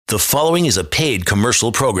The following is a paid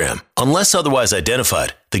commercial program. Unless otherwise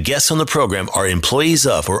identified, the guests on the program are employees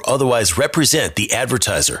of or otherwise represent the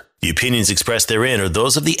advertiser. The opinions expressed therein are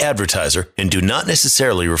those of the advertiser and do not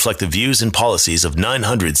necessarily reflect the views and policies of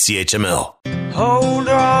 900 CHML. Hold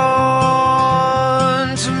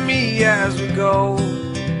on to me as we go,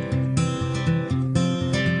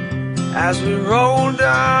 as we roll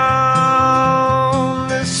down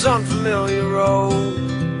this unfamiliar road.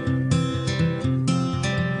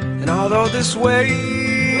 And although this wave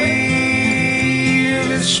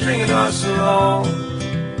is stringing us along,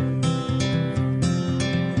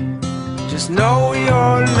 just know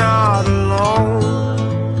you're not alone,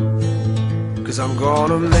 'cause I'm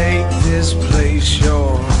gonna make this place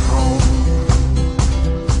your home.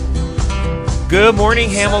 Good morning,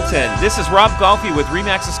 Hamilton. This is Rob Golfi with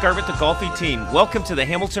REMAX Escarpment Golfi Team. Welcome to the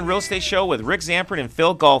Hamilton Real Estate Show with Rick Zamprin and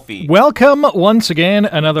Phil Golfi. Welcome once again.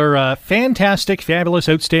 Another fantastic, fabulous,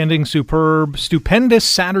 outstanding, superb, stupendous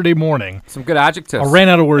Saturday morning. Some good adjectives. I ran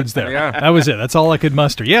out of words there. Yeah. That was it. That's all I could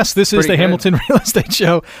muster. Yes, this is the Pretty good. Hamilton Real Estate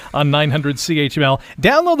Show on 900 CHML.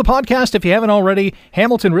 Download the podcast if you haven't already.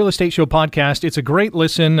 Hamilton Real Estate Show podcast. It's a great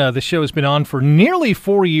listen. The show has been on for nearly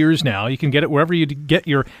 4 years now. You can get it wherever you get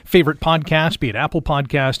your favorite podcast, be it Apple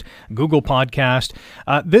Podcast, Google Podcast.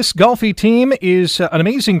 This Golfi team is an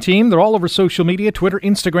amazing team. They're all over social media, Twitter,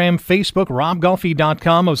 Instagram, Facebook,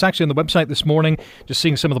 robgolfi.com. I was actually on the website this morning just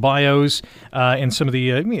seeing some of the bios and some of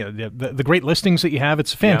the great listings that you have.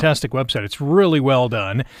 It's a fantastic website. It's really well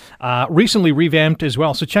done. Recently revamped as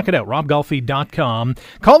well, so check it out, robgolfi.com.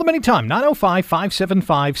 Call them anytime,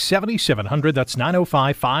 905-575-7700. That's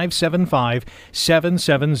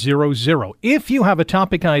 905-575-7700. If you have a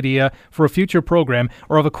topic idea for a future program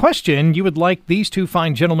or have a question you would like these two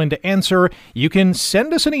fine gentlemen to answer, you can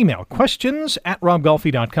send us an email,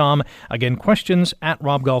 questions@robgolfi.com. Again,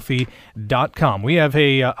 questions@robgolfi.com. We have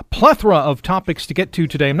a plethora of topics to get to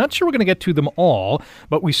today. I'm not sure we're going to get to them all,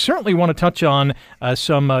 but we certainly want to touch on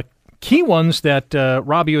some key ones that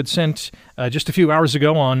Robbie had sent just a few hours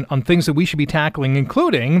ago on things that we should be tackling,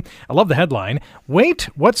 including, I love the headline, "Wait,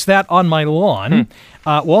 what's that on my lawn?"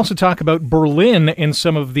 We'll also talk about Berlin and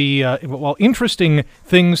some of the interesting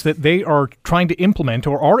things that they are trying to implement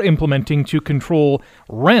or are implementing to control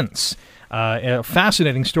rents. A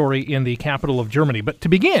fascinating story in the capital of Germany. But to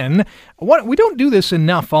begin, we don't do this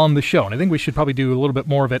enough on the show, and I think we should probably do a little bit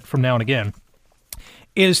more of it from now and again.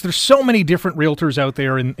 There's so many different realtors out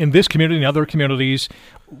there in this community and other communities.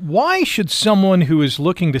 Why should someone who is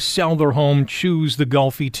looking to sell their home choose the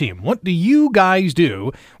Golfi team? What do you guys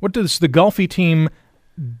do? What does the Golfi team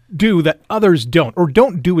do that others don't or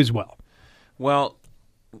don't do as well? Well,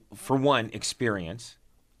 for one, experience.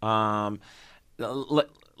 Like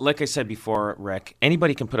I said before, Rick,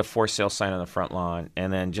 anybody can put a for sale sign on the front lawn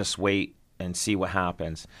and then just wait and see what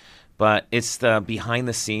happens. But it's the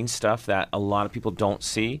behind-the-scenes stuff that a lot of people don't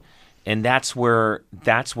see, and that's where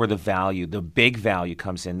the value, the big value,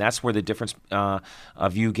 comes in. That's where the difference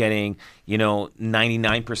of you getting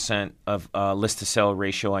 99% of list-to-sell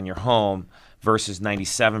ratio on your home versus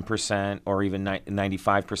 97% or even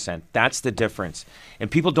 95%. That's the difference.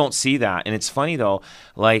 And people don't see that. And it's funny, though,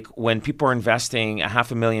 like when people are investing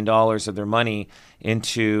 $500,000 of their money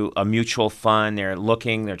into a mutual fund, they're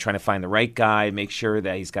trying to find the right guy, make sure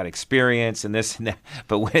that he's got experience and this and that.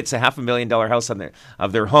 But when it's a $500,000 house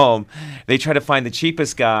of their home, they try to find the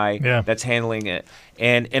cheapest guy that's handling it.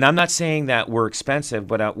 And I'm not saying that we're expensive,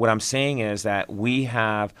 but what I'm saying is that we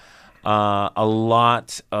have a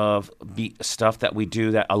lot of stuff that we do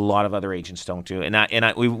that a lot of other agents don't do, and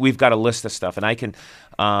we've got a list of stuff, and I can,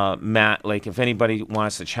 Matt, like if anybody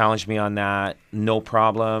wants to challenge me on that, no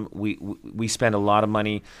problem. We spend a lot of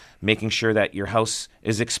money making sure that your house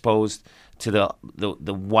is exposed to the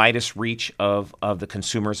widest reach of the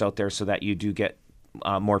consumers out there, so that you do get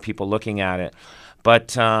more people looking at it.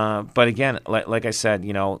 But again, like I said,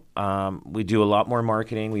 we do a lot more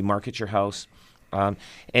marketing. We market your house. And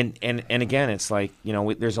again, it's like,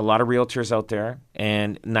 there's a lot of realtors out there,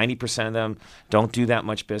 and 90% of them don't do that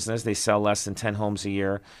much business. They sell less than 10 homes a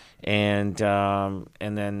year. And then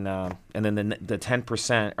the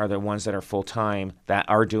 10% are the ones that are full-time, that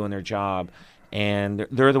are doing their job. And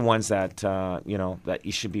they're the ones that that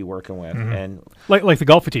you should be working with, and like the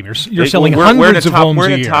Golfi team, you're selling hundreds of homes a year.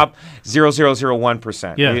 We're in the top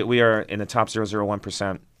 0.001%. Yeah. We are in the top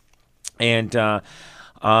 0.001%, and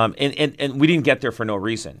And we didn't get there for no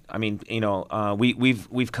reason. I mean,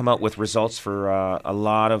 we've come out with results for a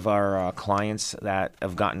lot of our clients that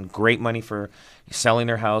have gotten great money for selling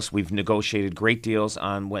their house. We've negotiated great deals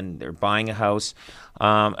on when they're buying a house.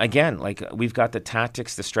 Again, like we've got the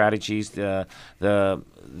tactics, the strategies, the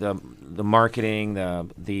marketing,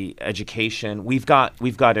 the education. We've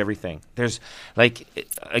got everything. There's like,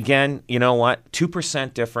 again, you know what?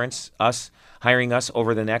 2% difference hiring us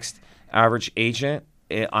over the next average agent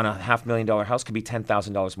on a $500,000 house could be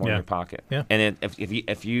 $10,000 more in your pocket. Yeah. And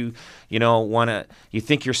if you you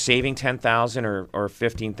think you're saving $10,000 or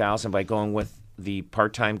 $15,000 by going with the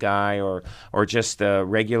part-time guy or just the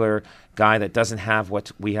regular guy that doesn't have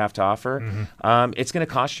what we have to offer, it's going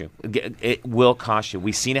to cost you. It will cost you.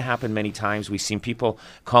 We've seen it happen many times. We've seen people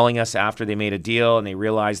calling us after they made a deal and they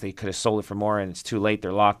realized they could have sold it for more and it's too late.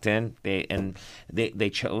 They're locked in. They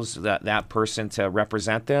chose that person to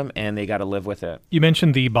represent them and they got to live with it. You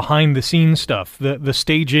mentioned the behind-the-scenes stuff, the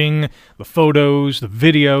staging, the photos, the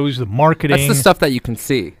videos, the marketing. That's the stuff that you can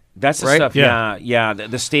see. That's the right? stuff, yeah.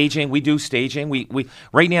 The staging, we do staging. We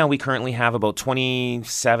right now we currently have about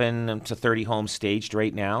 27 to 30 homes staged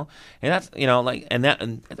right now, and that's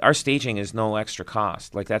and our staging is no extra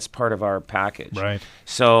cost. Like that's part of our package. Right.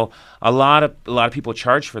 So a lot of people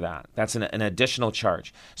charge for that. That's an additional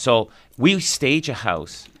charge. So we stage a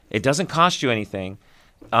house. It doesn't cost you anything.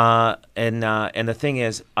 And the thing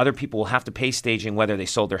is, other people will have to pay staging whether they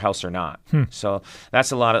sold their house or not. So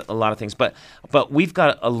that's a lot of things. But we've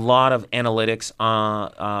got a lot of analytics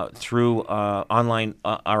through our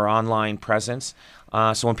online presence.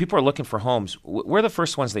 So when people are looking for homes, we're the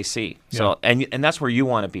first ones they see. So and that's where you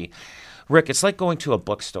want to be, Rick. It's like going to a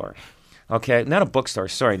bookstore. Okay, not a bookstore.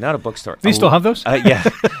 Sorry, not a bookstore. Do you still have those? Yeah.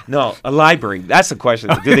 No, a library. That's the question.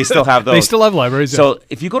 Do they still have those? They still have libraries. So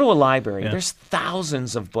if you go to a library, there's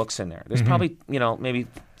thousands of books in there. There's probably, maybe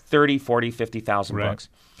 30, 40, 50,000 books.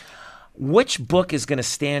 Which book is going to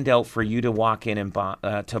stand out for you to walk in and buy,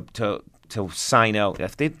 to sign out?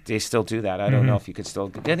 If they still do that, I don't know if you could still.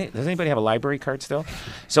 Does anybody have a library card still?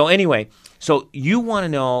 So anyway, so you want to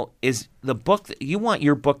know is the book you want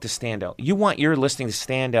your book to stand out. You want your listing to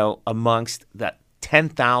stand out amongst that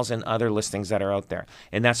 10,000 other listings that are out there,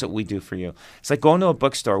 and that's what we do for you. It's like going to a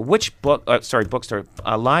bookstore. Which book?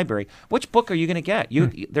 Library. Which book are you going to get?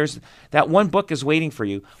 There's that one book is waiting for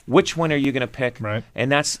you. Which one are you going to pick? Right.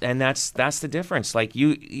 And that's the difference. Like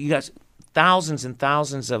you guys. Thousands and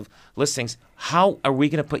thousands of listings. How are we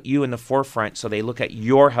going to put you in the forefront so they look at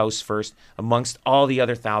your house first amongst all the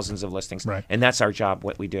other thousands of listings? Right. And that's our job,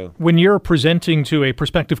 what we do. When you're presenting to a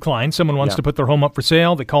prospective client, someone wants to put their home up for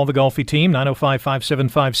sale, they call the Golfi Team,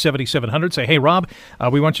 905-575-7700, say, hey, Rob,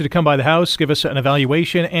 we want you to come by the house, give us an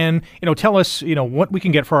evaluation, and tell us what we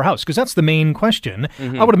can get for our house, because that's the main question.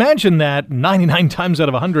 I would imagine that 99 times out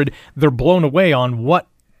of 100, they're blown away on what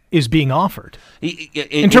is being offered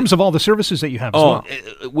in terms of all the services that you have as well.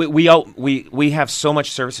 We have so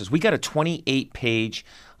much services. We got a 28-page,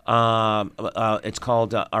 it's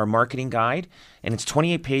called our marketing guide, and it's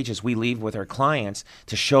 28 pages we leave with our clients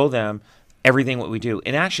to show them everything what we do.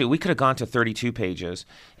 And actually, we could have gone to 32 pages,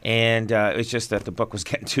 and it's just that the book was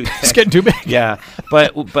getting too thick. It's getting too big. Yeah,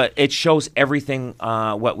 but it shows everything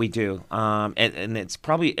what we do, and it's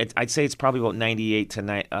probably I'd say it's probably about 98 to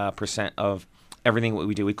 9% of everything what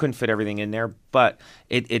we do. We couldn't fit everything in there, but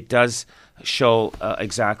it does show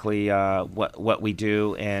exactly what we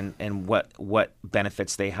do and what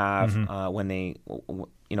benefits they have when they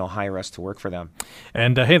hire us to work for them.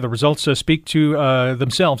 And hey, the results speak to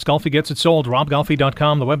themselves. Golfi gets it sold.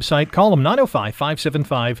 RobGolfi.com, the website. Call them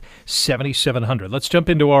 905-575-7700. Let's jump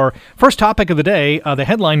into our first topic of the day. The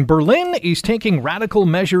headline: Berlin is taking radical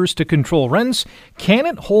measures to control rents. Can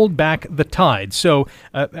it hold back the tide? So,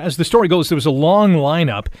 as the story goes, there was a long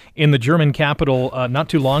lineup in the German capital not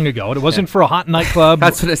too long ago. It wasn't for a hot nightclub.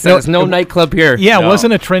 That's what it says. No nightclub here. Yeah, it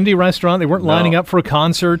wasn't a trendy restaurant. They weren't lining up for a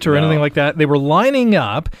concert or anything like that. They were lining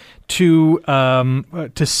up to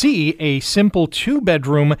see a simple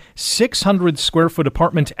 2-bedroom, 600 square foot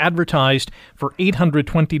apartment advertised for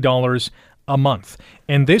 $820 a month.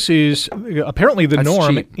 And this is apparently the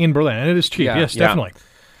norm in Berlin. And it is cheap. Yes, definitely.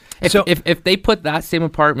 If they put that same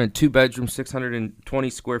apartment, 2-bedroom, 600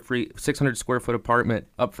 square foot apartment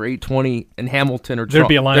up for $820 in Hamilton or there'd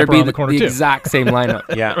be a lineup around the corner too. The exact same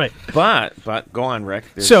lineup. Yeah, right. But go on, Rick.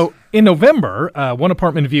 So in November, one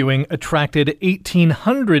apartment viewing attracted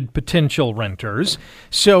 1,800 potential renters.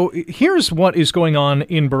 So here's what is going on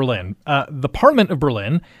in Berlin. The Parliament of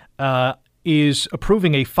Berlin is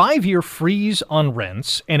approving a 5-year freeze on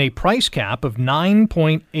rents and a price cap of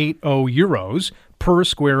 9.80 euros per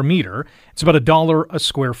square meter. It's about $1 a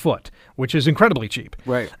square foot, which is incredibly cheap.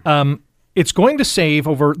 Right. It's going to save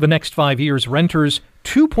over the next 5 years renters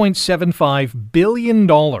 $2.75 billion.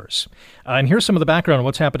 And here's some of the background on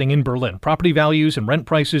what's happening in Berlin. Property values and rent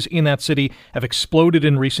prices in that city have exploded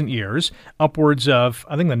in recent years, upwards of,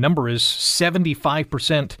 I think the number is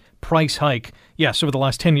 75% price hike, yes, over the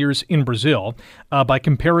last 10 years in Brazil. By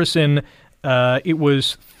comparison, it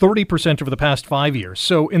was 30% over the past 5 years.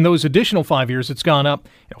 So in those additional 5 years, it's gone up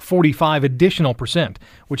 45 additional percent,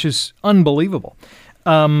 which is unbelievable.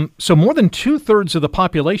 So more than 2/3 of the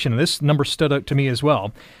population, and this number stood out to me as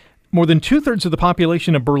well, more than 2/3 of the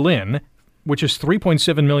population of Berlin, which is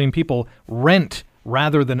 3.7 million people, rent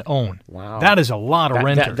rather than own. Wow. That is a lot of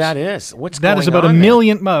renters. That is. That is about a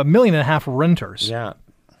million and a half renters. Yeah.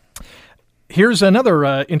 Here's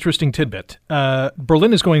another interesting tidbit.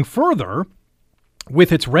 Berlin is going further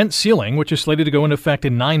with its rent ceiling, which is slated to go into effect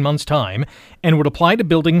in 9 months' time, and would apply to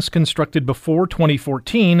buildings constructed before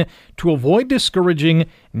 2014 to avoid discouraging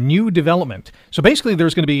new development. So basically,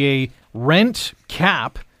 there's going to be a rent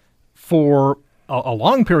cap for a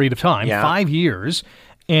long period of time, 5 years,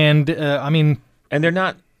 and and they're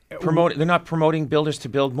not promoting builders to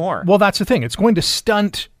build more. Well, that's the thing. It's going to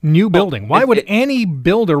stunt new building. Why would any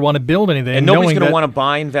builder want to build anything? And nobody's going to want to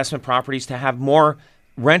buy investment properties to have more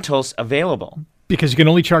rentals available. Because you can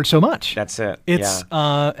only charge so much. That's it. It's.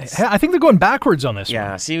 I think they're going backwards on this. Yeah.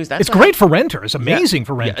 one. See, it's great for renters. Amazing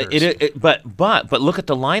for renters. But look at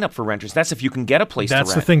the lineup for renters. That's if you can get a place to rent.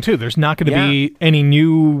 That's the thing too. There's not going to be any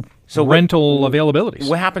new rental availabilities.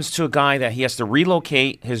 What happens to a guy that he has to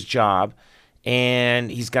relocate his job?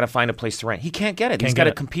 And he's got to find a place to rent. He can't get it. He's got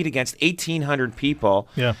to compete against 1,800 people.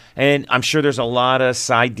 Yeah. And I'm sure there's a lot of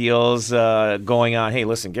side deals going on. Hey,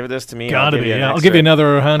 listen, give this to me. I'll give you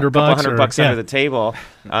another $100 $100 under the table,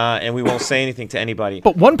 and we won't say anything to anybody.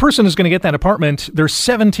 But one person is going to get that apartment. There's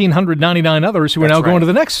 1,799 others who are now going to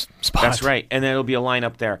the next spot. That's right. And then it'll be a line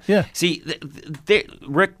up there. Yeah. See,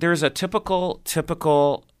 Rick, there's a typical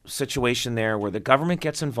situation there where the government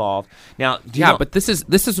gets involved. Now, but this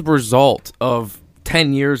is a result of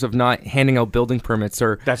 10 years of not handing out building permits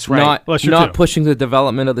or that's right. not pushing the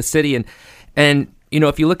development of the city. And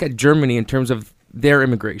if you look at Germany in terms of their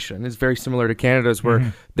immigration, it's very similar to Canada's,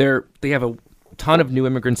 where they have a ton of new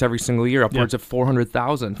immigrants every single year, upwards of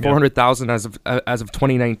 400,000 as of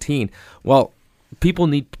 2019. Well, people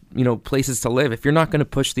need places to live. If you're not going to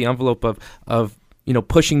push the envelope of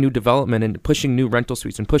pushing new development and pushing new rental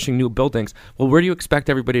suites and pushing new buildings, well, where do you expect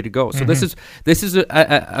everybody to go? So this is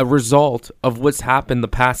a result of what's happened the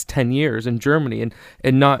past 10 years in Germany,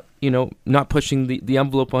 and not pushing the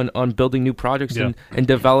envelope on building new projects and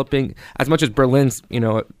developing, as much as Berlin's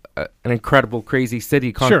an incredible, crazy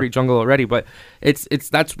city, concrete jungle already, but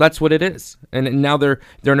that's what it is. And now they're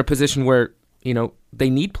in a position where they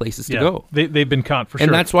need places to go. They've been caught for sure.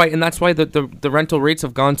 And that's why the rental rates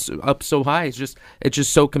have gone up so high. It's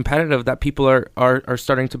just so competitive that people are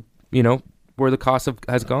starting to where the cost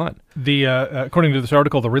has gone. According to this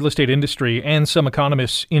article, the real estate industry and some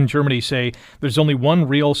economists in Germany say there's only one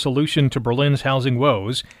real solution to Berlin's housing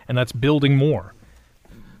woes, and that's building more.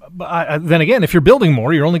 But then again, if you're building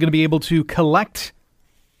more, you're only going to be able to collect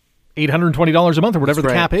 $820 a month or whatever the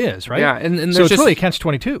cap is, right? Yeah, and so it's really a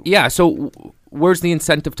catch-22. Yeah, so where's the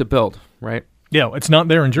incentive to build, right? Yeah, it's not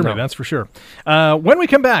there in Germany, that's for sure. When we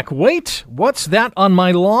come back, wait, what's that on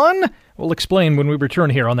my lawn? We'll explain when we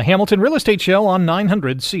return here on the Hamilton Real Estate Show on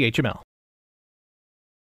 900 CHML.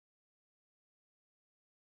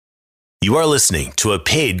 You are listening to a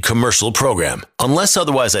paid commercial program. Unless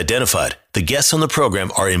otherwise identified, the guests on the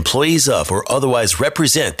program are employees of or otherwise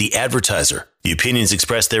represent the advertiser. The opinions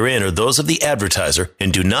expressed therein are those of the advertiser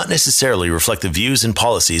and do not necessarily reflect the views and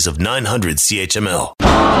policies of 900 CHML.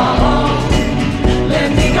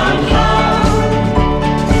 Let me go home.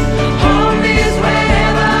 Home is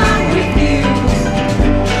wherever I'm with you.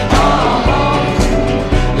 Oh,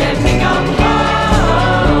 let me go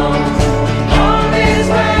home. Home is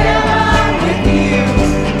wherever I'm with you.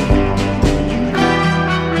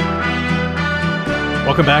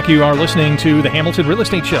 Welcome back. You are listening to the Hamilton Real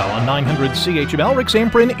Estate Show on 900 CHML. Rick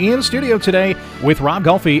Zamprin in studio today with Rob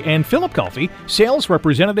Golfi and Philip Golfi, sales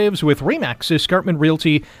representatives with REMAX Escarpment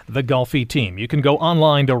Realty, the Golfi Team. You can go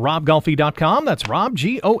online to robgolfi.com. That's Rob,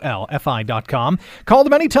 Golfi.com. Call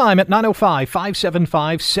them anytime at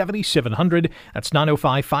 905-575-7700. That's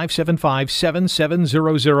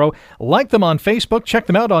 905-575-7700. Like them on Facebook. Check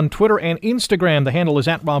them out on Twitter and Instagram. The handle is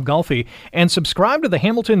at Rob Golfi. And subscribe to the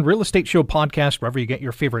Hamilton Real Estate Show podcast wherever you get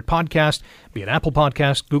your favorite favorite podcast, be it Apple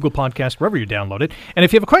Podcast, Google Podcast, wherever you download it. And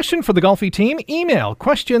if you have a question for the Golfi team, email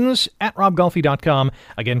questions@robgolfi.com.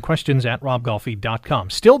 Again, questions@robgolfi.com.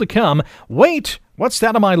 Still to come, wait, what's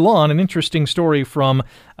that on my lawn? An interesting story from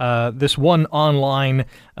this one online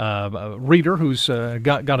reader who's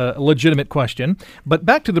got a legitimate question. But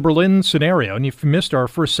back to the Berlin scenario, and if you missed our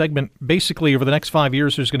first segment, basically over the next 5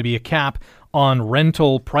 years, there's going to be a cap on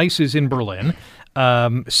rental prices in Berlin,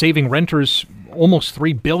 saving renters almost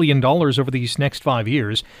 $3 billion over these next 5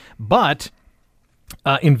 years. But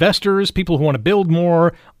investors, people who want to build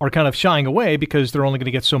more, are kind of shying away because they're only going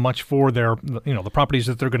to get so much for their, the properties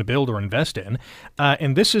that they're going to build or invest in.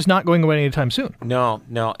 And this is not going away anytime soon. No.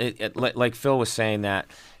 Like Phil was saying, that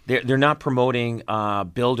they're not promoting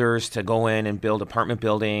builders to go in and build apartment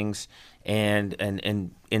buildings and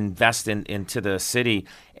invest into the city.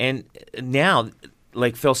 And now,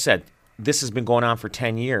 like Phil said, this has been going on for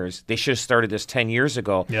 10 years. They should have started this 10 years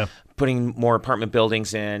ago, putting more apartment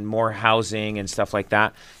buildings in, more housing and stuff like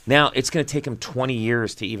that. Now it's going to take them 20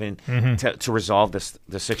 years to even to resolve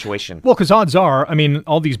the situation. Well, because odds are,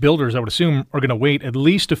 all these builders, I would assume, are going to wait at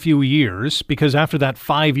least a few years, because after that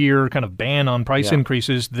 5-year kind of ban on price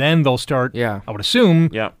increases, then they'll start, I would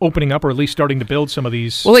assume, opening up or at least starting to build some of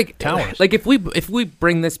these towers. Like if we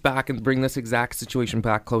bring this back and bring this exact situation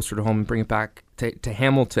back closer to home and bring it back to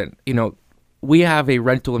Hamilton, we have a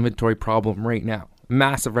rental inventory problem right now,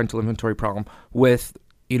 massive rental inventory problem with,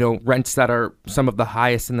 rents that are some of the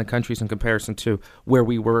highest in the countries in comparison to where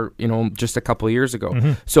we were, just a couple of years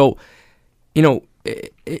ago. So,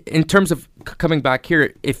 in terms of coming back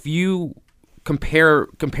here, if you compare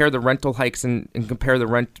the rental hikes and compare the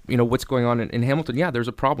rent, what's going on in Hamilton, there's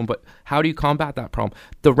a problem, but how do you combat that problem?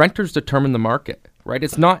 The renters determine the market. Right,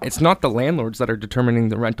 it's not the landlords that are determining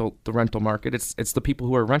the rental market. It's the people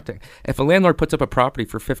who are renting. If a landlord puts up a property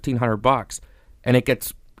for $1,500 and it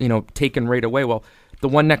gets taken right away, well, the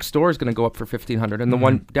one next door is going to go up for $1,500, and the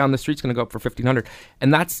one down the street is going to go up for $1,500,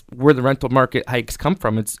 and that's where the rental market hikes come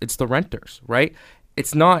from. It's the renters, right?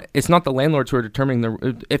 It's not the landlords who are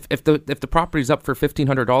determining if the property's up for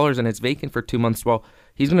 $1,500 and it's vacant for 2 months. Well,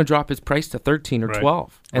 he's going to drop his price to 13 or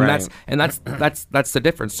 12, and that's the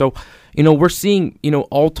difference. So, we're seeing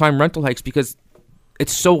all-time rental hikes because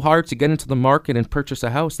it's so hard to get into the market and purchase a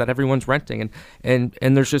house that everyone's renting, and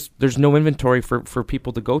there's no inventory for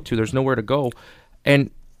people to go to. There's nowhere to go, and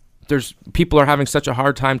people are having such a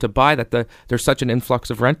hard time to buy that there's such an influx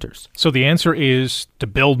of renters. So the answer is to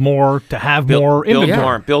build more, to have more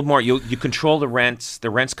inventory. Build more. You control the rents. The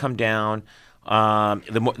rents come down.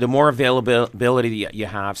 The more availability you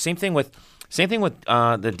have. Same thing with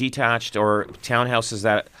the detached or townhouses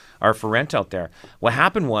that are for rent out there. What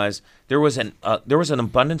happened was there was an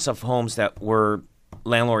abundance of homes that were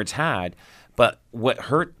landlords had. But what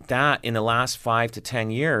hurt that in the last 5 to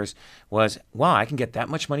 10 years was, wow, I can get that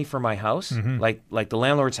much money for my house. Like the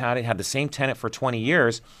landlords had the same tenant for 20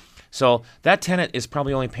 years. So that tenant is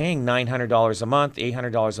probably only paying $900 a month,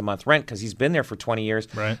 $800 a month rent because he's been there for 20 years.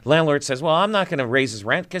 Right. Landlord says, well, I'm not going to raise his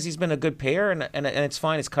rent because he's been a good payer and it's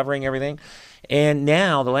fine. It's covering everything. And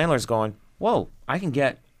now the landlord's going, whoa, I can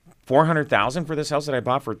get $400,000 for this house that I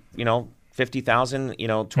bought for,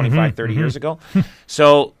 $50,000, 25, 30 years ago.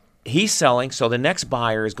 So he's selling, so the next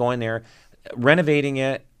buyer is going there, renovating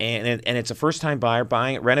it, and it's a first-time buyer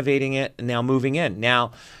buying it, renovating it, and now moving in.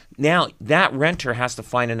 Now that renter has to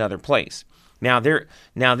find another place. Now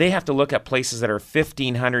they have to look at places that are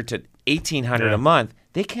 $1,500 to $1,800 a month.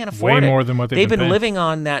 They can't afford way more than what they've been paying. living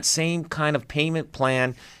on that same kind of payment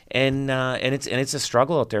plan, and it's a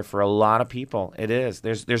struggle out there for a lot of people. It is.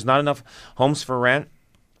 There's not enough homes for rent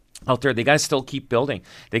out there. They got to still keep building.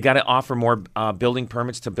 They got to offer more building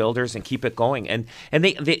permits to builders and keep it going. And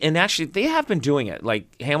actually they have been doing it.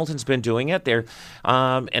 Like Hamilton's been doing it.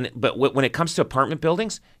 But when it comes to apartment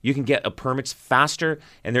buildings, you can get permits faster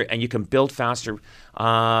and you can build faster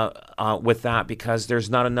with that because there's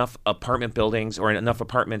not enough apartment buildings or enough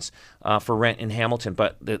apartments for rent in Hamilton.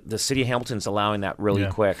 But the city of Hamilton's allowing that really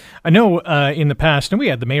quick. I know in the past, and we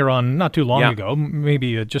had the mayor on not too long ago,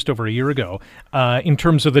 maybe just over a year ago, in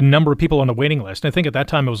terms of the number of people on the waiting list. And I think at that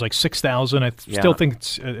time it was like 6,000. I still think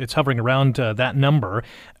it's hovering around that number.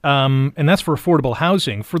 And that's for affordable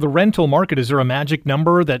housing. For the rental market, is there a magic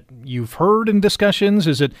number that you've heard in discussions?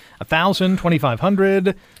 Is it 1,000,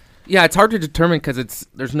 2,500? Yeah, it's hard to determine because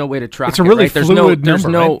there's no way to track. It's a really fluid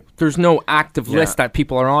number. There's no active list that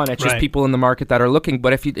people are on. It's just people in the market that are looking.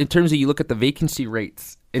 But in terms of you look at the vacancy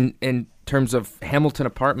rates in terms of Hamilton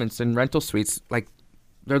apartments and rental suites, like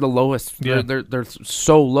they're the lowest. Yeah. They're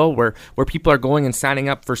so low where people are going and signing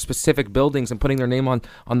up for specific buildings and putting their name on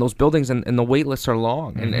those buildings, and the wait lists are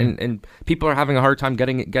long, and people are having a hard time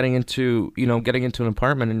getting into an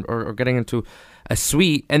apartment or getting into a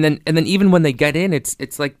suite, and then even when they get in,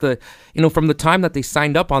 it's like from the time that they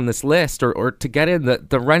signed up on this list or to get in,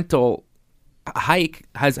 the rental hike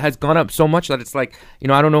has gone up so much that it's like,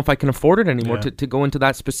 I don't know if I can afford it anymore to go into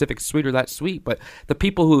that specific suite or that suite. But the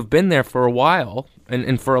people who have been there for a while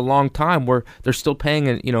and for a long time, where they're still paying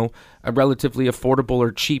a relatively affordable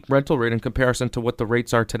or cheap rental rate in comparison to what the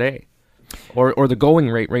rates are today. Or the going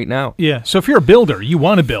rate right now. Yeah. So if you're a builder, you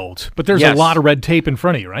want to build, but there's Yes. a lot of red tape in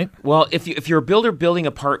front of you, right? Well, if you're a builder building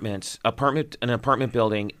an apartment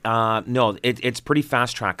building, no, it's pretty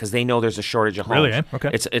fast track because they know there's a shortage of homes. Really, eh? Okay.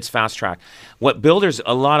 It's fast track. What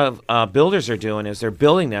a lot of builders are doing is they're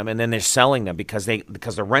building them and then they're selling them because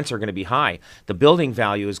the rents are going to be high. The building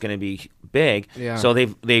value is going to be big. Yeah. So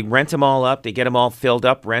they rent them all up, they get them all filled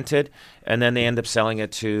up, rented, and then they end up selling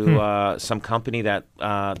it to some company that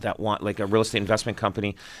want, like a real estate investment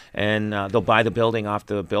company, and they'll buy the building off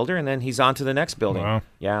the builder, and then he's on to the next building. Wow.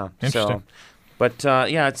 Yeah. Interesting. But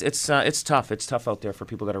it's tough. It's tough out there for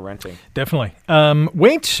people that are renting. Definitely.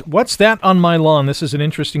 Wait, what's that on my lawn? This is an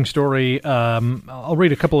interesting story. I'll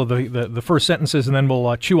read a couple of the first sentences and then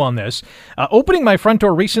we'll chew on this. Opening my front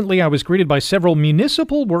door recently, I was greeted by several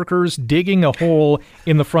municipal workers digging a hole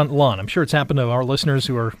in the front lawn. I'm sure it's happened to our listeners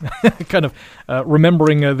who are kind of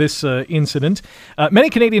remembering this incident. Many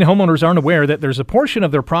Canadian homeowners aren't aware that there's a portion of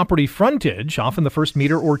their property frontage, often the first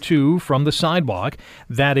meter or two from the sidewalk,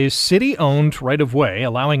 that is city-owned right-of-way,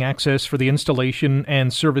 allowing access for the installation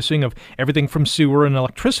and servicing of everything from sewer and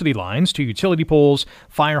electricity lines to utility poles,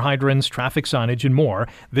 fire hydrants, traffic signage, and more.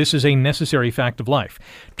 This is a necessary fact of life.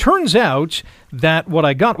 Turns out that what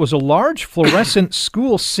I got was a large fluorescent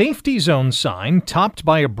school safety zone sign topped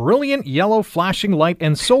by a brilliant yellow flashing light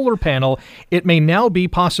and solar panel. It may now be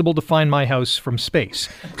possible to find my house from space.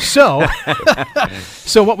 So,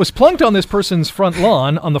 so what was plunked on this person's front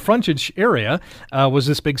lawn on the frontage area was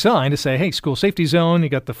this big sign to say, hey, school safety zone, you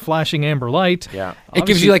got the flashing amber light. Yeah. It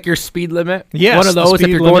gives you like your speed limit. Yes, one of the those. If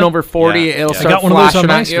speed you're limit. going over 40, Yeah. it'll Yeah. start I got one of those flashing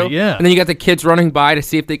on my at you. street, yeah. And then you got the kids running by to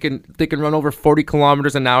see if they can run over 40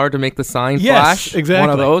 kilometers an hour to make the sign Yes, flash. exactly. One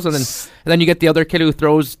of those, and then you get the other kid who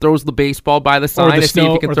throws the baseball by the sign the to see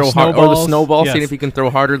if he can throw hard, or the snowball, Yes. seeing if he can throw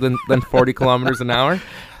harder than 40 kilometers an hour.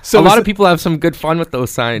 So a is lot it- of people have some good fun with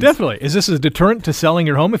those signs. Definitely. Is this a deterrent to selling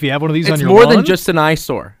your home if you have one of these on It's your more lawn? than just an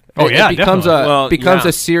eyesore. Oh, yeah, it becomes definitely. Well, becomes yeah.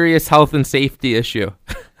 a serious health and safety issue.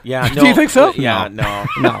 Yeah. Do you think so? Yeah.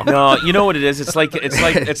 No. You know what it is? It's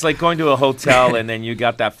like going to a hotel and then you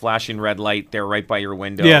got that flashing red light there right by your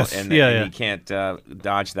window. Yes. And, Yeah, and yeah. you can't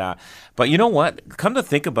dodge that. But you know what? Come to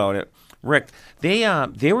think about it, Rick,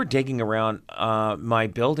 they were digging around my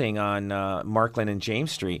building on Markland and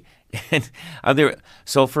James Street. And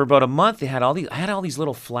so for about a month, I had all these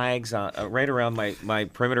little flags right around my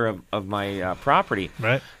perimeter of my property.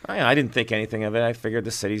 Right. I didn't think anything of it. I figured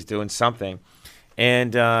the city's doing something.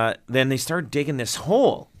 And then they started digging this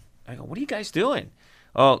hole. I go, what are you guys doing?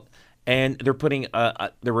 Oh, and they're putting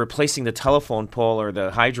they're replacing the telephone pole or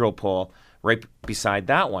the hydro pole right beside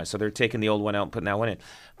that one. So they're taking the old one out and putting that one in.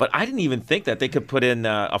 But I didn't even think that they could put in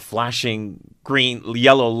a flashing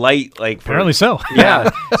yellow light. Apparently so. Yeah.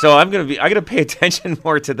 So I gotta pay attention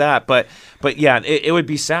more to that. But yeah, it would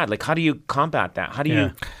be sad. Like, how do you combat that? How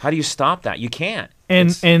do you stop that? You can't.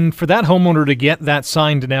 And for that homeowner to get that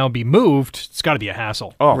sign to now be moved, it's got to be a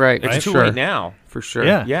hassle. Oh, Right, It's right, too sure. late now. For sure.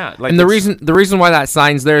 Yeah. Yeah. And the reason why that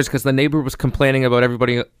sign's there is because the neighbor was complaining about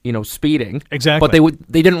everybody, speeding. Exactly. But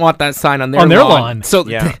they didn't want that sign on their lawn. So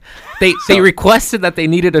Yeah. they requested that they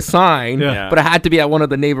needed a sign, Yeah. but it had to be at one of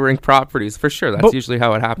the neighboring properties. For sure, that's But usually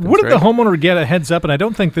how it happens. Wouldn't right? the homeowner get a heads up? And I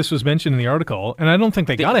don't think this was mentioned in the article, and I don't think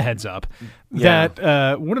they got a heads up. Yeah.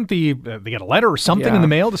 That wouldn't they get a letter or something Yeah. in the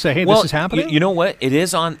mail to say, hey, this is happening? You know what? It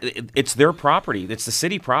is it's their property. It's the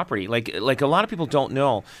city property. Like a lot of people don't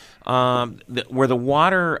know where the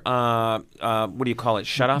water, what do you call it?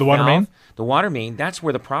 Shut off The water valve? main? The water main. That's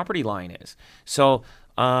where the property line is. So,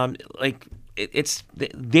 they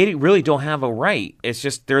really don't have a right. It's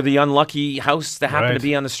just they're the unlucky house that happen Right. to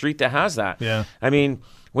be on the street that has that. Yeah. I mean,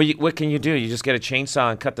 what can you do? You just get a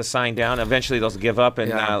chainsaw and cut the sign down. Eventually, they'll give up and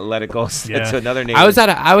Yeah. let it go Yeah. to another neighbor. I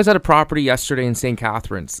was at a property yesterday in St.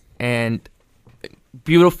 Catharines, and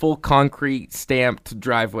beautiful concrete stamped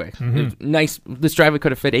driveway. Nice. This driveway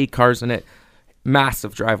could have fit 8 cars in it.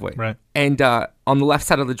 Massive driveway. Right. And on the left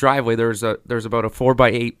side of the driveway, there's about a 4 by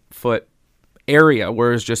 8 foot area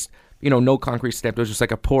where it's just no concrete stamp. It was just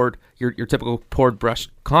like a poured, your typical poured brush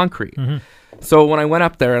concrete. So when I went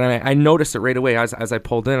up there and I noticed it right away as I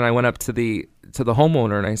pulled in, and I went up to the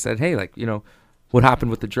homeowner and I said, hey, like, what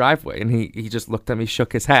happened with the driveway? And he just looked at me,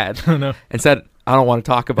 shook his head, and said, I don't want to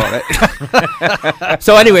talk about it.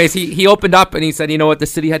 So anyways, he opened up and he said, you know what, the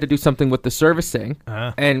city had to do something with the servicing.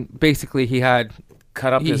 And basically he had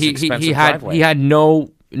cut up his expensive driveway. He had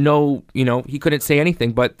he couldn't say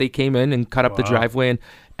anything, but they came in and cut up the driveway,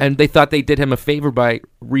 and they thought they did him a favor by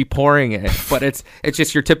repouring it. But it's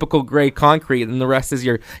just your typical gray concrete, and the rest is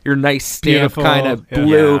your nice stamp kind of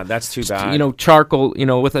blue. Yeah, that's too bad. Charcoal,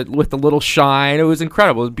 with a little shine. It was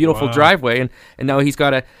incredible. It was a beautiful driveway, and now he's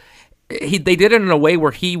got a. They did it in a way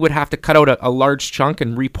where he would have to cut out a large chunk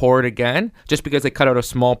and re-pour it again, just because they cut out a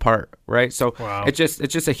small part, right? So it's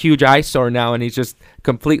just a huge eyesore now, and he's just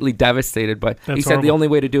completely devastated. But he said the only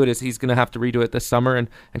way to do it is he's going to have to redo it this summer and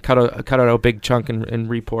cut out a big chunk and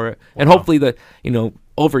re-pour it. And hopefully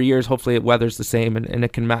over years, hopefully it weathers the same and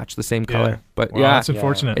it can match the same color. But that's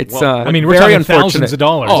unfortunate. It's we're very talking unfortunate. Thousands of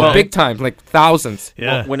dollars. Oh, big time, like thousands.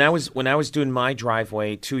 Yeah. Well, when I was doing my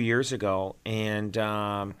driveway 2 years ago, and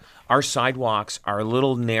our sidewalks are a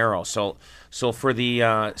little narrow, so for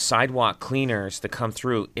the sidewalk cleaners to come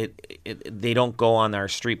through, they don't go on our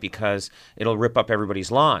street because it'll rip up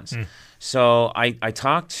everybody's lawns. So I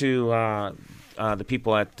talked to the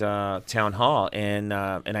people at town hall, and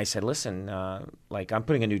I said, listen, like, I'm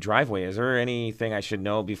putting a new driveway. Is there anything I should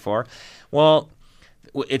know before? Well,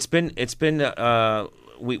 we've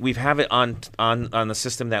have it on the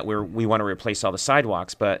system that we want to replace all the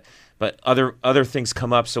sidewalks, but other things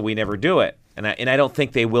come up, so we never do it. And I don't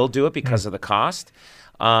think they will do it because of the cost.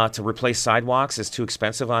 To replace sidewalks is too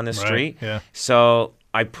expensive on this street. Yeah. So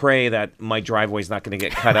I pray that my driveway is not going to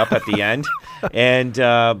get cut up at the end. And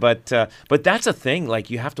but that's a thing. Like,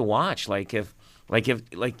 you have to watch. Like if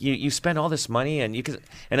you spend all this money and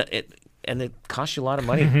it costs you a lot of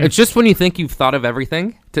money. It's just when you think you've thought of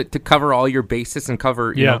everything to cover all your bases and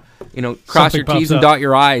cover, you know, cross your T's and dot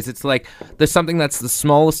your I's. It's like there's something that's the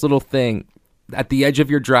smallest little thing at the edge of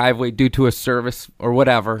your driveway due to a service or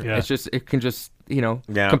whatever. Yeah. It can just,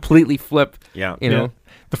 completely flip. Yeah. You know.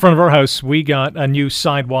 The front of our house, we got a new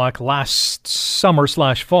sidewalk last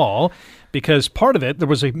summer/fall. Because part of it, there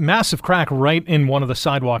was a massive crack right in one of the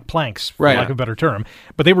sidewalk planks, for lack of a better term.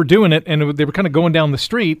 But they were doing it, and they were kind of going down the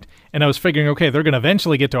street, and I was figuring, okay, they're going to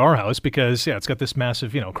eventually get to our house because, it's got this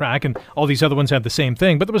massive, crack, and all these other ones had the same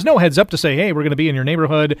thing. But there was no heads up to say, hey, we're going to be in your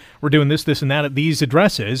neighborhood, we're doing this, and that at these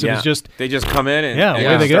addresses. It was just... They just come in and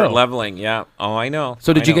away they start go. leveling. Yeah. Oh, I know.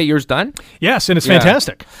 So did you get yours done? Yes, and it's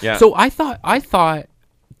fantastic. Yeah. So I thought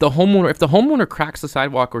the homeowner, if the homeowner cracks the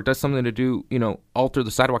sidewalk or does something to do, alter the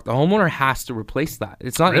sidewalk, the homeowner has to replace that.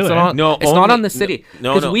 It's not. Really? It's not on the city.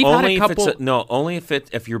 No. We've only had a couple. Only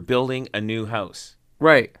if you're building a new house.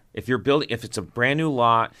 Right. If it's a brand new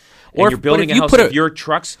lot, or you're building a house, if your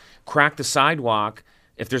trucks crack the sidewalk,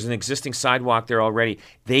 if there's an existing sidewalk there already,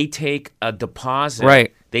 they take a deposit.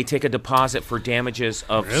 Right. They take a deposit for damages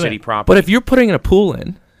of city property. But if you're putting a pool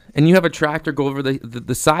in and you have a tractor go over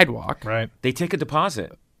the sidewalk, they take a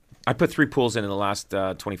deposit. I put 3 pools in the last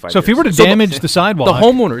 25 years. So if you were to damage the sidewalk, the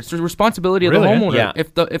homeowner, it's the responsibility of the homeowner. Yeah.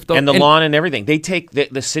 If the lawn and everything, they take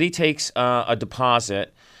the city takes a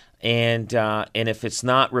deposit, and if it's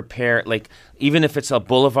not repaired, like even if it's a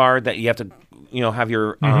boulevard that you have to have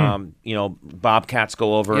your bobcats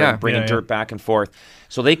go over and bringing dirt back and forth,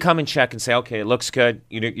 so they come and check and say, okay, it looks good,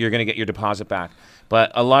 you're going to get your deposit back.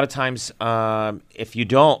 But a lot of times, if you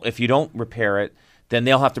don't repair it, then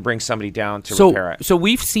they'll have to bring somebody down to repair it. So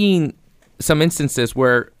we've seen some instances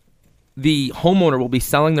where the homeowner will be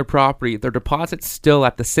selling their property, their deposit's still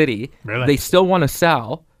at the city. Really? They still want to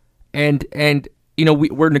sell, and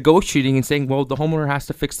we're negotiating and saying, well, the homeowner has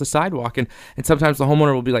to fix the sidewalk, and sometimes the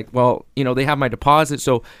homeowner will be like, well, they have my deposit,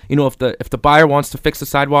 so if the buyer wants to fix the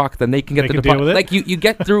sidewalk, then they can get the deposit. Like you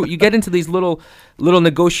get into these little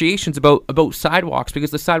negotiations about sidewalks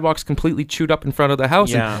because the sidewalk's completely chewed up in front of the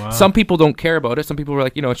house. Yeah. And some people don't care about it. Some people are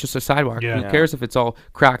like, it's just a sidewalk. Yeah. Who cares if it's all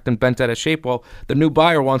cracked and bent out of shape? Well, the new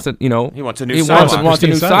buyer wants it. He wants a new sidewalk. Wants a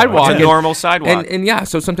new sidewalk. A normal sidewalk. And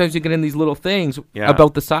so sometimes you get in these little things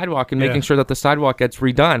about the sidewalk and making sure that the sidewalk gets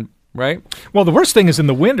redone. Right. Well, the worst thing is in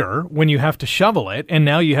the winter when you have to shovel it, and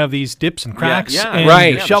now you have these dips and cracks. And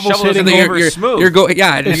right. The shovels hitting over smooth. You're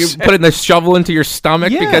putting the shovel into your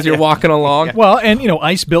stomach because you're walking along. Yeah. Well, and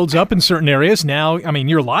ice builds up in certain areas. Now,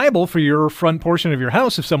 you're liable for your front portion of your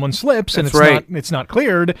house if someone slips and it's not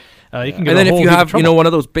cleared. You can get. And then if you have one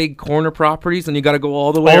of those big corner properties and you got to go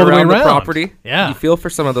all the way around the property, you feel for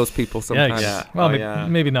some of those people sometimes. Yeah. Well,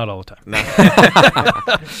 maybe not all the time.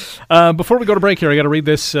 No. Before we go to break here, I got to read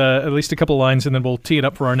this at least a couple lines, and then we'll tee it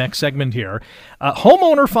up for our next segment here.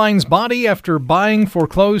 Homeowner finds body after buying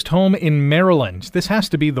foreclosed home in Maryland. This has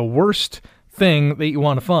to be the worst thing that you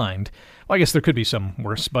want to find. Well, I guess there could be some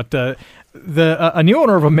worse, but a new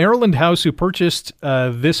owner of a Maryland house who purchased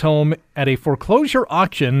this home at a foreclosure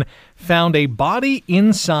auction found a body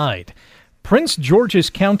inside. Prince George's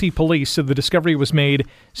County Police said the discovery was made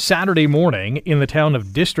Saturday morning in the town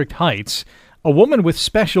of District Heights. A woman with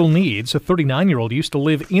special needs, a 39-year-old, used to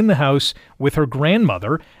live in the house with her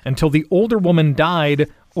grandmother until the older woman died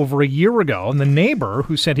over a year ago. And the neighbor,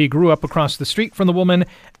 who said he grew up across the street from the woman,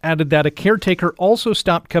 added that a caretaker also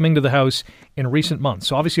stopped coming to the house in recent months.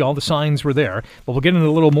 So obviously all the signs were there. But we'll get into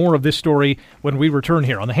a little more of this story when we return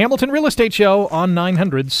here on the Hamilton Real Estate Show on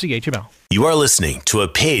 900 CHML. You are listening to a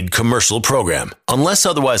paid commercial program. Unless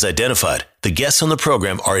otherwise identified, the guests on the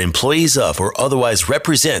program are employees of or otherwise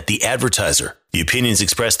represent the advertiser. The opinions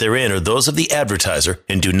expressed therein are those of the advertiser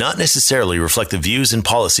and do not necessarily reflect the views and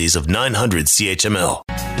policies of 900 CHML.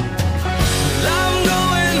 I'm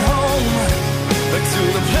going home, back to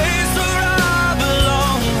the place where I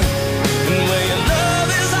belong, and where your love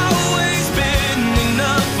has always been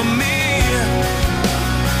enough for me.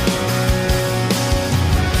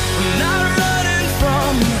 I'm not running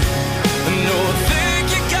from, no, I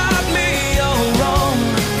think you got me all wrong.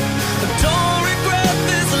 I don't regret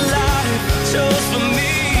this life I chose for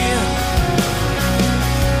me.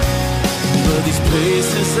 But these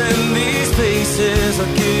places and these places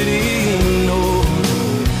are getting old,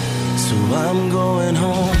 so I'm going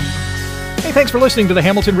home. Hey, thanks for listening to the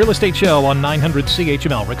Hamilton Real Estate Show on 900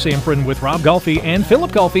 CHML. Rick Samprin with Rob Golfi and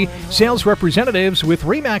Philip Golfi, sales representatives with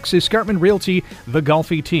REMAX Escarpment Realty, the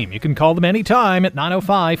Golfi Team. You can call them anytime at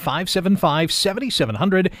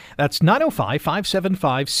 905-575-7700. That's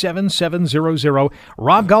 905-575-7700.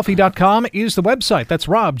 RobGolfi.com is the website. That's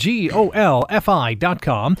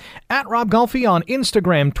RobGolfi.com. At Rob Golfi on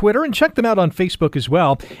Instagram, Twitter, and check them out on Facebook as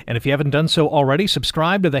well. And if you haven't done so already,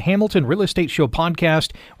 subscribe to the Hamilton Real Estate Show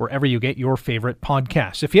podcast wherever you get your favorite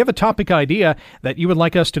podcasts. If you have a topic idea that you would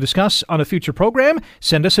like us to discuss on a future program,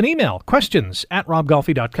 send us an email. Questions at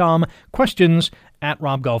robgolfi.com. Questions at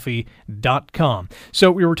robgolfi.com.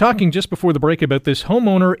 So we were talking just before the break about this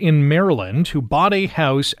homeowner in Maryland who bought a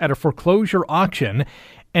house at a foreclosure auction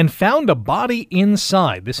and found a body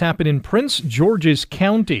inside. This happened in Prince George's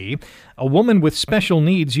County. A woman with special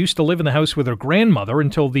needs used to live in the house with her grandmother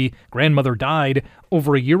until the grandmother died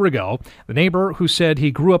over a year ago. The neighbor, who said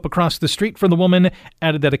he grew up across the street from the woman,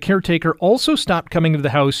 added that a caretaker also stopped coming to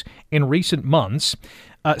the house in recent months,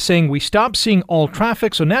 saying, "We stopped seeing all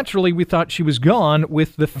traffic, so naturally we thought she was gone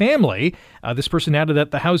with the family." This person added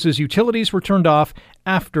that the house's utilities were turned off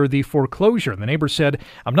after the foreclosure. The neighbor said,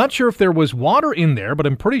 "I'm not sure if there was water in there, but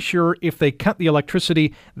I'm pretty sure if they cut the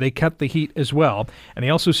electricity, they cut the heat as well." And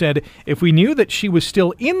he also said, "If we knew that she was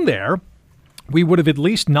still in there, we would have at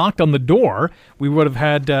least knocked on the door. We would have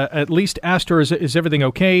had at least asked her, is everything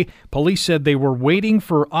okay?" Police said they were waiting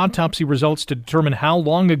for autopsy results to determine how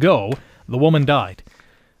long ago the woman died.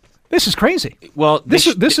 This is crazy. Well, this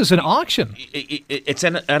is an auction. It's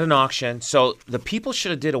at an auction, so the people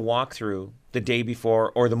should have did a walkthrough the day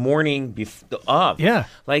before or the morning of. Yeah.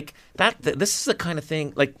 Like that. This is the kind of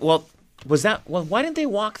thing. Like, well, why didn't they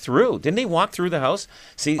walk through? Didn't they walk through the house?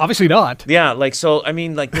 See, obviously not. Yeah. Like, so I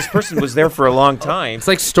mean, like this person was there for a long time. It's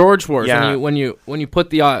like storage wars. Yeah. When you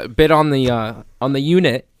put the bid on the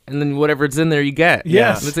unit. And then whatever's in there, you get.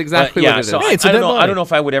 Yes. That's exactly what it is. So Hey, it's I a don't know. deadline. I don't know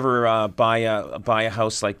if I would ever buy a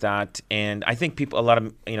house like that. And I think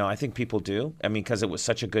I think people do. I mean, because it was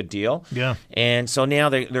such a good deal. Yeah. And so now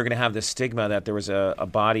they're going to have this stigma that there was a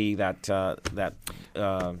body that.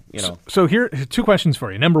 So here, two questions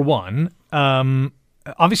for you. Number one,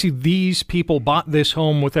 obviously these people bought this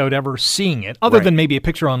home without ever seeing it, other Right. than maybe a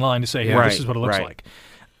picture online to say, hey, Right, this is what it looks right. like.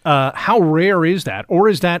 How rare is that? Or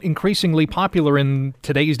is that increasingly popular in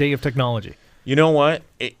today's day of technology? You know what?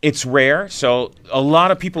 It's rare. So a lot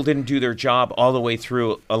of people didn't do their job all the way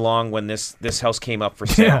through along when this house came up for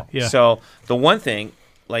sale. Yeah. So the one thing,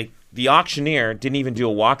 like the auctioneer didn't even do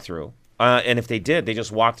a walkthrough. And if they did, they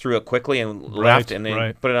just walked through it quickly and left and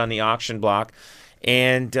then put it on the auction block.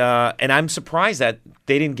 And I'm surprised that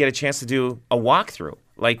they didn't get a chance to do a walkthrough.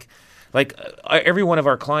 Like every one of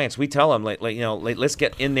our clients, we tell them, let's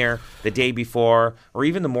get in there the day before or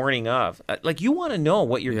even the morning of. You want to know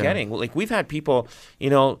what you're getting. Like we've had people,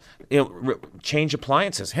 change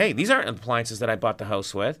appliances. Hey, these aren't appliances that I bought the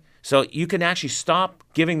house with. So you can actually stop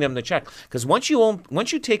giving them the check because once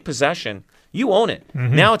you take possession, you own it.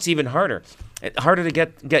 Mm-hmm. Now it's even harder. Harder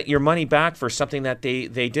to get your money back for something that they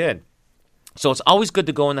did. So it's always good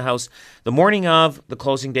to go in the house the morning of the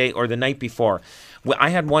closing day or the night before. I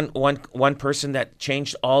had one person that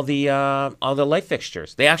changed all the light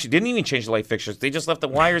fixtures. They actually didn't even change the light fixtures. They just left the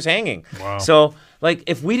wires hanging. Wow. So like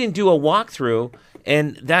if we didn't do a walkthrough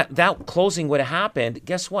and that closing would have happened,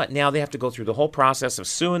 guess what? Now they have to go through the whole process of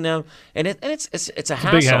suing them, and it's a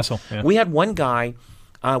hassle. Big hassle. Yeah. We had one guy,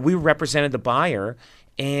 we represented the buyer.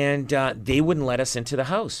 And they wouldn't let us into the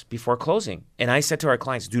house before closing. And I said to our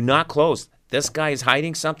clients, do not close. This guy is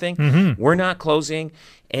hiding something. Mm-hmm. We're not closing.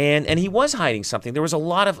 And he was hiding something. There was a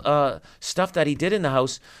lot of stuff that he did in the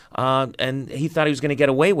house, and he thought he was going to get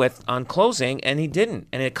away with on closing, and he didn't.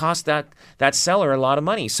 And it cost that seller a lot of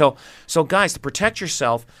money. So guys, to protect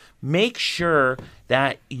yourself, make sure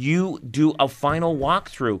that you do a final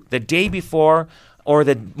walkthrough the day before or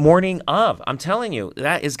the morning of. I'm telling you,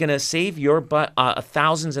 that is going to save your butt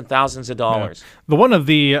thousands and thousands of dollars. Yeah. The one of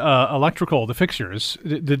the electrical, the fixtures,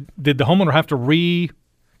 did the homeowner have to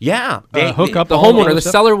hook up the all homeowner? The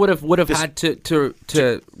stuff? seller would have had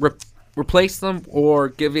to replace them or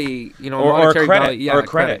give a monetary value. Or a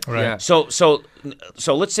credit. Right. Yeah. So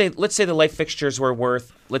let's say the light fixtures were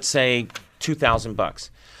worth, let's say,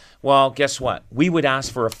 $2,000. Well, guess what? We would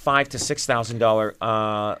ask for a $5,000 to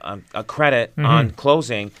 $6,000 a credit on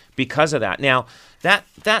closing because of that. Now, that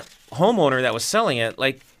homeowner that was selling it,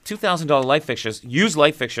 like $2,000 light fixtures, used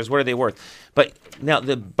light fixtures, what are they worth? But now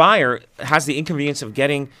the buyer has the inconvenience of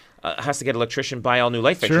getting has to get an electrician, buy all new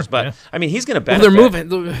light fixtures. Sure, but yeah. I mean, he's going to Well, benefit.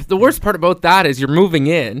 they're moving. The worst part about that is you're moving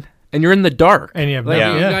in. And you're in the dark, and you have like,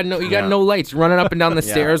 Yeah. you got no lights. You're running up and down the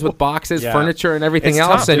stairs with boxes, Yeah. furniture, and everything It's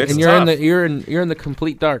else, tough. and It's you're tough. you're in the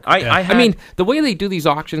complete dark. I mean, the way they do these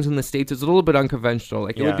auctions in the States is a little bit unconventional.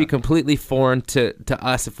 Like it would be completely foreign to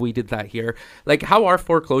us if we did that here. Like how our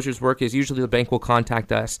foreclosures work is usually the bank will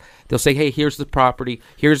contact us. They'll say, "Hey, here's the property.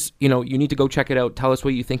 Here's you need to go check it out. Tell us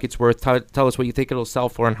what you think it's worth. Tell us what you think it'll sell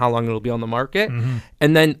for, and how long it'll be on the market."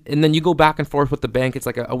 And then you go back and forth with the bank. It's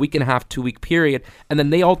like a week and a half, 2 week period, and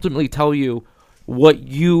then they ultimately tell you what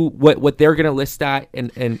they're going to list at,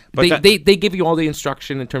 and they give you all the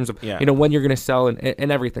instruction in terms of when you're going to sell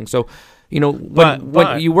and everything. So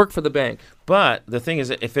when you work for the bank. But the thing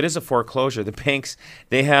is, if it is a foreclosure, the banks,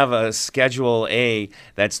 they have a Schedule A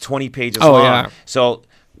that's 20 pages long. Yeah. So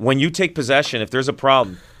when you take possession, if there's a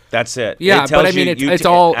problem, that's it. Yeah, It tells but I mean, you it's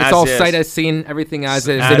all is. sight as seen, everything as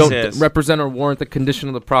is. As They don't is. represent or warrant the condition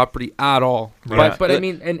of the property at all. Right. But I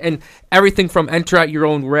mean, and everything from enter at your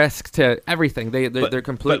own risk to everything, they're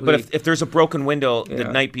completely. But if there's a broken window the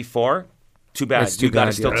night before, too bad. It's too You got to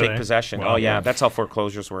bad, still yeah. take Really? possession. Wow. Oh yeah, that's how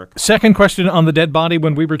foreclosures work. Second question on the dead body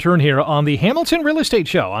when we return here on the Hamilton Real Estate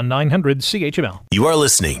Show on 900 CHML. You are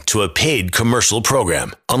listening to a paid commercial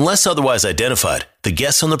program. Unless otherwise identified, the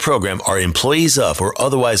guests on the program are employees of or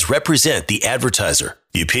otherwise represent the advertiser.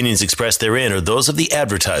 The opinions expressed therein are those of the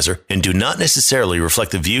advertiser and do not necessarily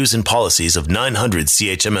reflect the views and policies of 900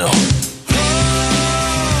 CHML.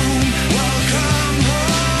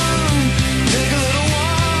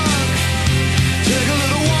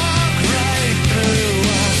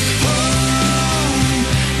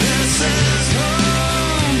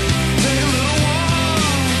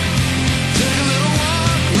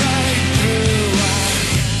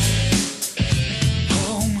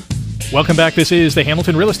 Welcome back. This is the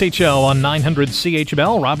Hamilton Real Estate Show on 900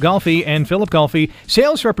 CHML. Rob Golfi and Philip Golfi,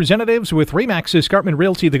 sales representatives with REMAX Escarpment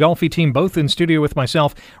Realty, the Golfi team, both in studio with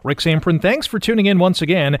myself, Rick Samprin. Thanks for tuning in once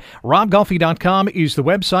again. RobGolfi.com is the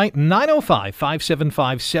website.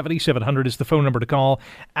 905-575-7700 is the phone number to call.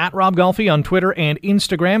 At Rob Golfi on Twitter and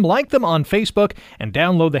Instagram. Like them on Facebook and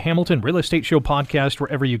download the Hamilton Real Estate Show podcast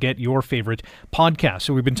wherever you get your favorite podcast.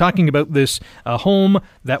 So we've been talking about this home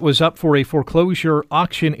that was up for a foreclosure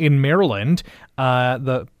auction in Maryland.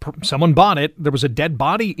 Someone bought it. There was a dead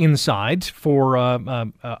body inside for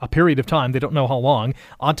a period of time. They don't know how long.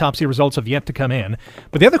 Autopsy results have yet to come in.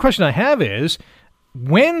 But the other question I have is,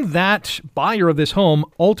 when that buyer of this home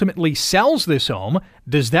ultimately sells this home,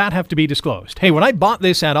 does that have to be disclosed? Hey, when I bought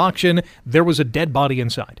this at auction, there was a dead body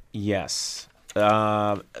inside. Yes.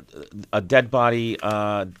 A dead body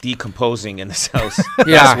decomposing in this house.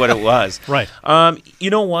 Yeah. That's what it was. Right. You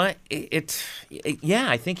know what? Yeah,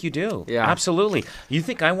 I think you do. Yeah. Absolutely. You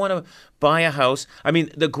think I want to buy a house? I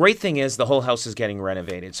mean, the great thing is the whole house is getting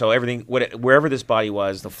renovated. So everything, wherever this body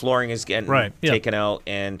was, the flooring is getting Right, yeah. taken out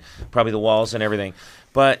and probably the walls and everything.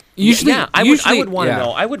 But Usually- I usually- would want to yeah.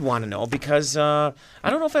 know. I would want to know because I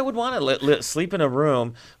don't know if I would want to sleep in a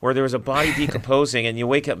room where there was a body decomposing, and you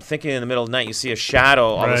wake up thinking in the middle of the night, you see a shadow.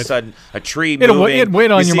 All of a Right. sudden, a tree It'll moving. weigh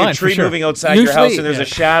on you your see mind, a for tree sure. moving outside your house, Usually- and there's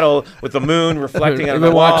a shadow with the moon reflecting on I've the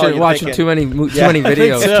been wall. You're watching thinking, too many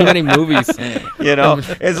videos, too many movies. You know,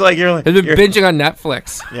 it's like you're I've been binging on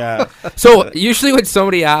Netflix. yeah. So usually when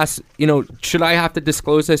somebody asks, should I have to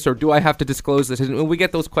disclose this or do I have to disclose this? And we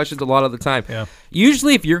get those questions a lot of the time. Yeah.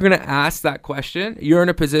 Usually if you're going to ask that question, you're in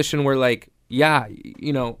a position where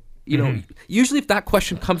usually if that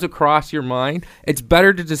question comes across your mind, it's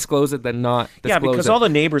better to disclose it than not disclose Yeah, because it. all the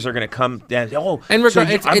neighbors are going to come down. Oh, And so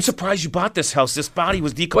it's- I'm it's- surprised you bought this house. This body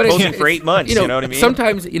was But decomposing for 8 months. You know what I mean?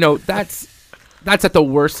 Sometimes, that's at the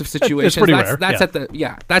worst of situations. pretty rare, That's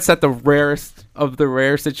yeah. that's at the rarest of the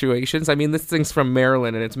rare situations. I mean, this thing's from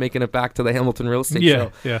Maryland and it's making it back to the Hamilton real estate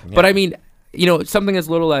show. Yeah. But I mean, something as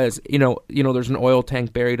little as there's an oil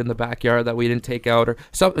tank buried in the backyard that we didn't take out, or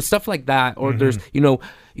stuff like that, or there's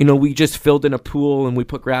we just filled in a pool and we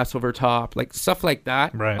put grass over top, like stuff like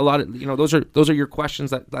that. Right. A lot of those are your questions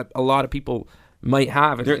that a lot of people might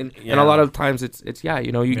have, and a lot of times it's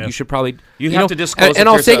you should probably you have to disclose and if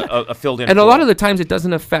I'll there's say a filled-in and a pool. lot of the times it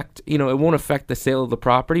doesn't affect it won't affect the sale of the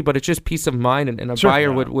property, but it's just peace of mind, and a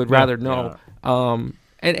buyer would rather know.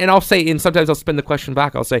 And I'll say, and sometimes I'll spin the question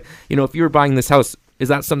back. I'll say, if you were buying this house, is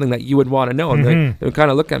that something that you would want to know? And they would kind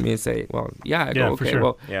of look at me and say, well, yeah. I go, for okay, sure.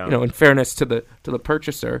 well, Yeah. in fairness to the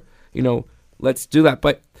purchaser, let's do that.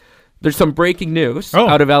 But there's some breaking news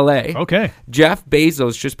out of LA. Okay. Jeff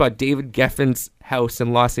Bezos just bought David Geffen's house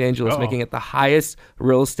in Los Angeles, Uh-oh. making it the highest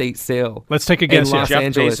real estate sale. Let's take a in guess. Los Jeff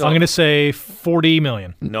Angeles. Bezos. I'm going to say $40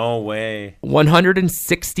 million. No way.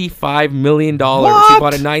 $165 million. What? He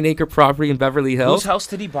bought a 9-acre property in Beverly Hills. Whose house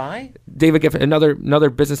did he buy? David Geffen, another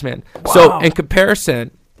businessman. So in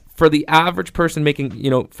comparison, for the average person making,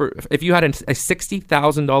 if you had a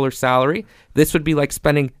 $60,000 salary, this would be like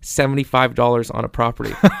spending $75 on a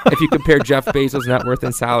property. If you compare Jeff Bezos' net worth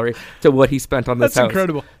and salary to what he spent on this That's house.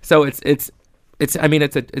 incredible. So it's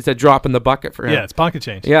a drop in the bucket for him. Yeah, it's pocket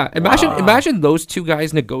change. Yeah. Imagine those two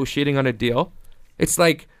guys negotiating on a deal. It's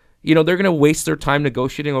like, they're going to waste their time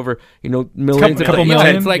negotiating over, millions of couple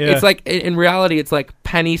dollars. million, It's like in reality, it's like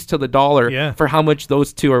pennies to the dollar for how much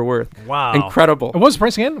those two are worth. Wow. Incredible. And what's the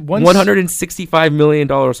price again? $165 million.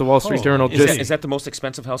 The Wall Street Journal Is that the most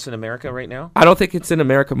expensive house in America right now? I don't think it's in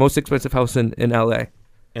America. Most expensive house in LA.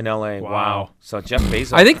 In LA. Wow. So Jeff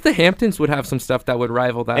Bezos. I think the Hamptons would have some stuff that would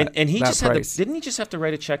rival that. and he that just price. didn't he just have to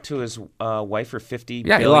write a check to his wife for $50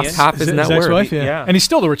 Yeah, he billion? lost half his net worth. ex-wife? Yeah. And he's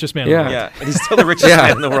still the richest man in the Yeah. world. Yeah, and he's still the richest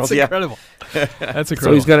man in the world. That's Yeah. incredible. That's So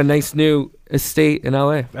incredible. he's got a nice new estate in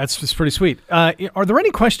LA. That's pretty sweet. Are there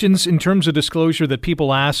any questions in terms of disclosure that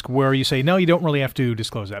people ask where you say, no, you don't really have to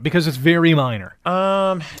disclose that because it's very minor?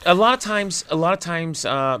 A lot of times,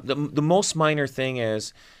 the most minor thing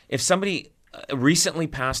is if somebody recently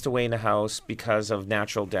passed away in the house because of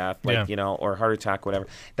natural death, or heart attack, whatever.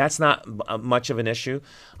 That's not much of an issue,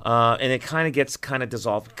 and it kind of gets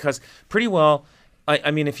dissolved because pretty well.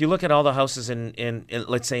 I mean, if you look at all the houses in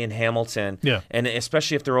let's say in Hamilton, and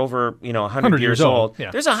especially if they're over 100 years old,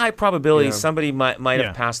 there's a high probability somebody might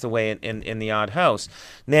have passed away in the odd house.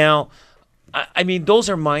 Now, I mean, those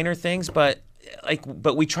are minor things, but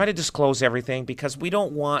we try to disclose everything because we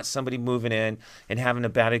don't want somebody moving in and having a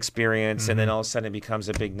bad experience and then all of a sudden it becomes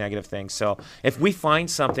a big negative thing. So if we find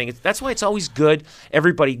something, that's why it's always good.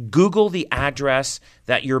 Everybody Google the address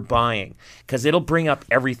that you're buying because it'll bring up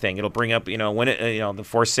everything. It'll bring up, when the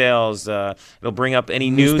for sales, it'll bring up any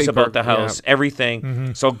news Newspaper, about the house,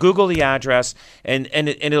 everything. So Google the address and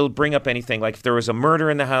it'll bring up anything. Like if there was a murder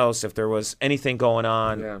in the house, if there was anything going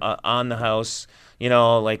on the house,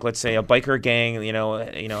 like let's say a biker gang,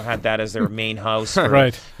 had that as their main house, or,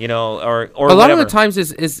 Right. or A lot whatever. of the times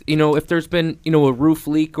is if there's been a roof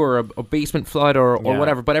leak or a basement flood or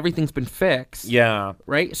whatever, but everything's been fixed. Yeah.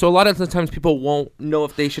 Right. So a lot of the times people won't know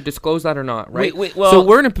if they should disclose that or not. Right. Well, so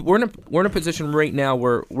we're in a position right now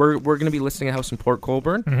where we're going to be listing a house in Port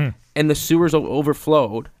Colborne, and the sewers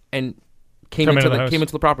overflowed and came into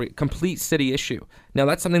the property. Complete city issue. Now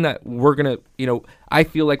that's something that we're gonna, I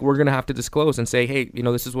feel like we're gonna have to disclose and say, hey,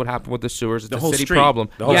 this is what happened with the sewers. It's The a whole city street. problem.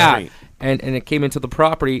 The whole street. And it came into the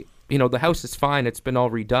property. The house is fine. It's been all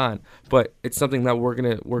redone, but it's something that we're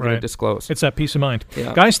gonna disclose. It's that peace of mind.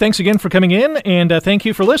 Yeah. Guys, thanks again for coming in, and thank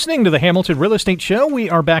you for listening to the Hamilton Real Estate Show. We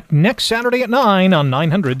are back next Saturday at 9 on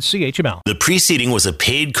 900 CHML. The preceding was a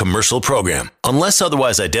paid commercial program. Unless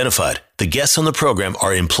otherwise identified, the guests on the program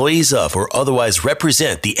are employees of or otherwise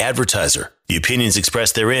represent the advertiser. The opinions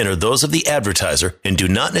expressed therein are those of the advertiser and do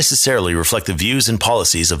not necessarily reflect the views and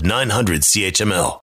policies of 900 CHML.